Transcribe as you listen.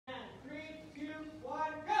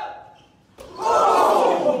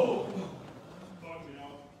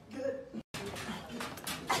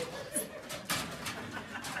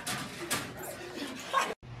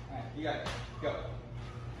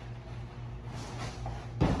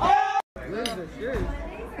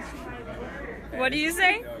What do you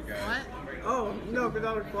say? What? Oh, no, because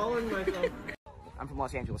I was following myself. I'm from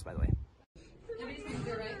Los Angeles, by the way.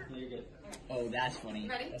 You're good. Oh, that's funny.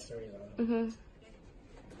 Ready? That's already loud. Mm-hmm.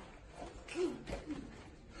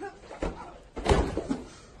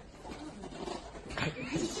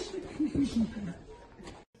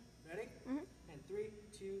 Ready? Mm-hmm. And 3,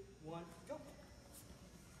 2, 1, go.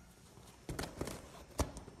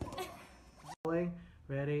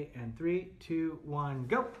 Ready, and 3, 2, 1,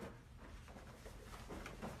 go.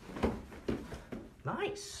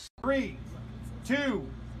 Nice. 3, 2,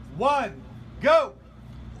 1, go!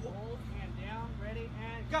 Hold and down, ready,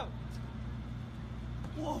 and go.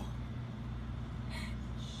 Whoa.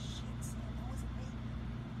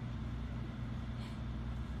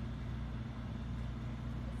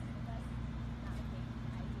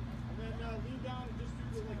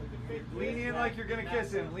 Lean in like you're gonna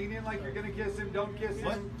kiss him. Lean in like you're gonna kiss him. Don't kiss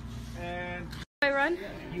him. And I run?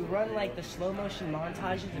 You run like the slow motion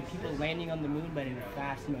montages of people landing on the moon, but in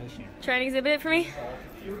fast motion. Try and exhibit it for me?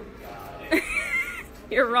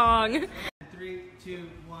 You're wrong. 3, 2,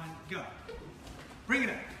 1, go. Bring it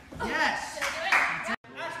up. Yes!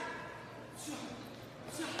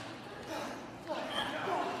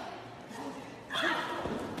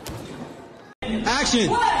 action!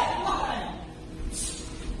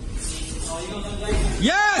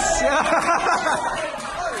 Yes!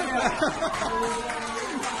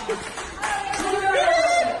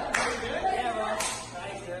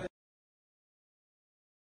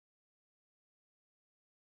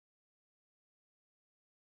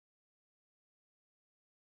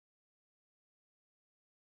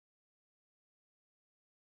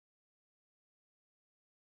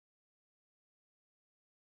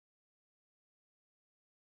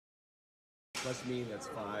 Must mean that's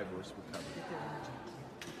 5 or we're covered.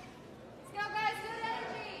 Let's go, guys. Good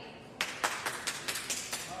energy.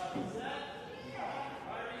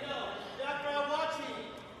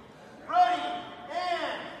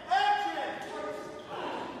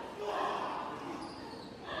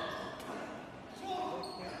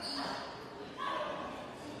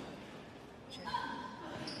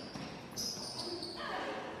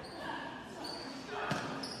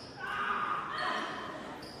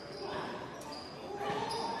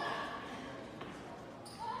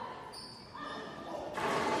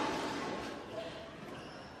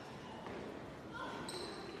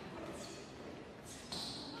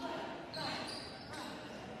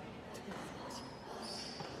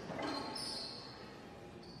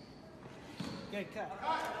 Good cut.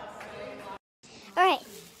 Alright,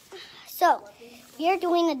 so we are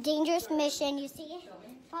doing a dangerous mission, you see,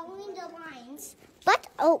 following the lines. But,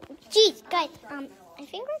 oh, geez, guys, I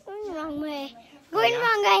think we're going the wrong way. We're going the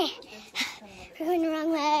wrong way. We're going the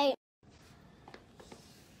wrong way.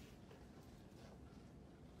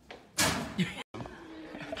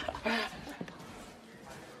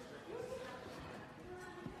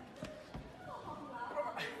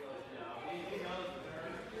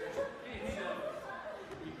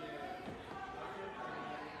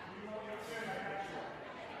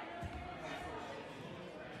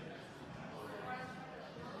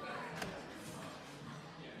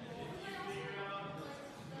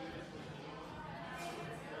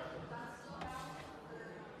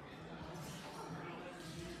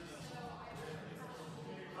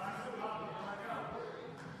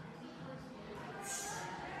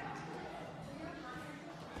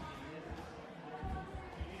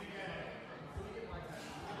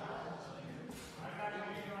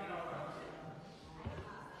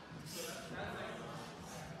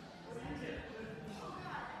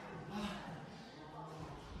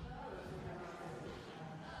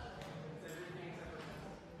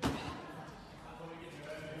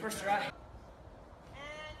 First try. And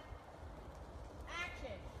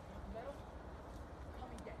action. Middle.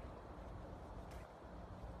 Coming down.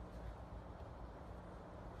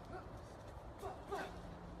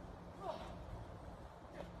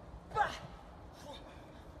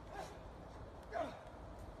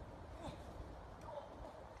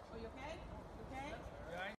 Are you okay? You okay?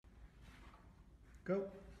 Go.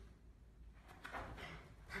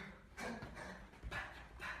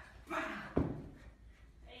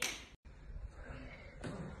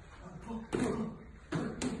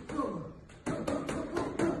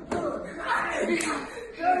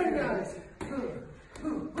 Very nice.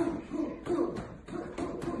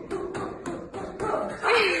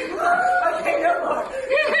 Okay, no more.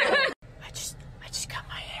 I just cut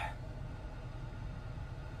my hair.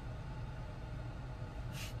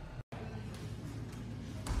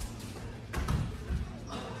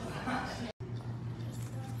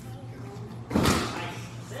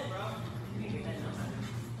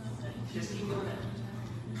 Just keep doing that.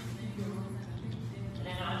 And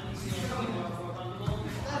then I'll just see you more comfortable.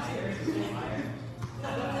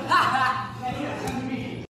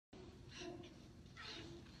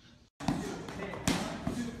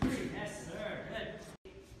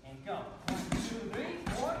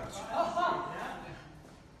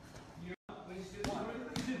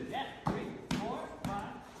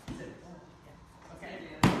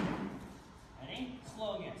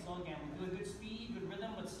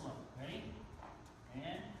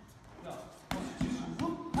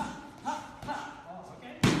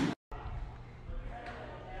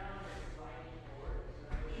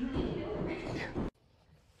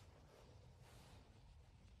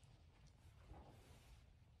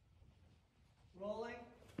 Rolling.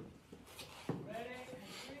 Ready?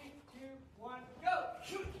 3, 2, 1, go!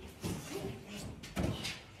 Shoot!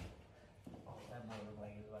 That boy looked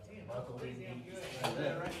like he was about to get buckled in.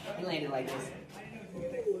 He landed like this.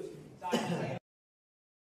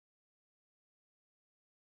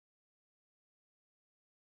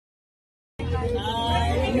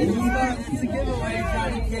 It's a giveaway,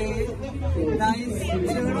 Johnny Cage. Nice.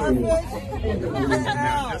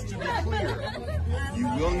 Just to be clear, you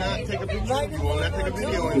will not take a picture, you will not take a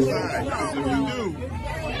video inside, because if you do...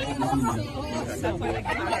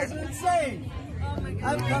 That's insane!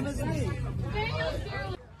 How come it's me?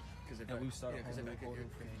 Because if we start a whole recording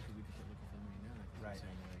thing, we could put like a film now. Right.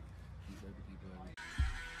 Saying like these other people that we...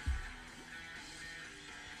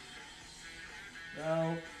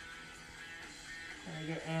 Go. Gotta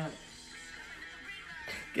get amped.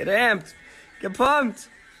 Get amped. Get pumped.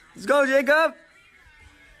 Let's go, Jacob.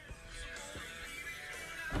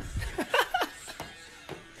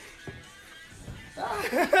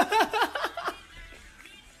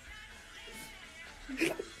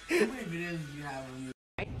 How many videos do you have on your...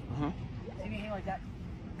 See me hang like that?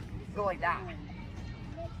 Go like that.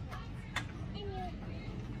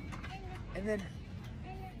 And then...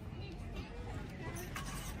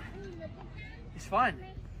 It's fun.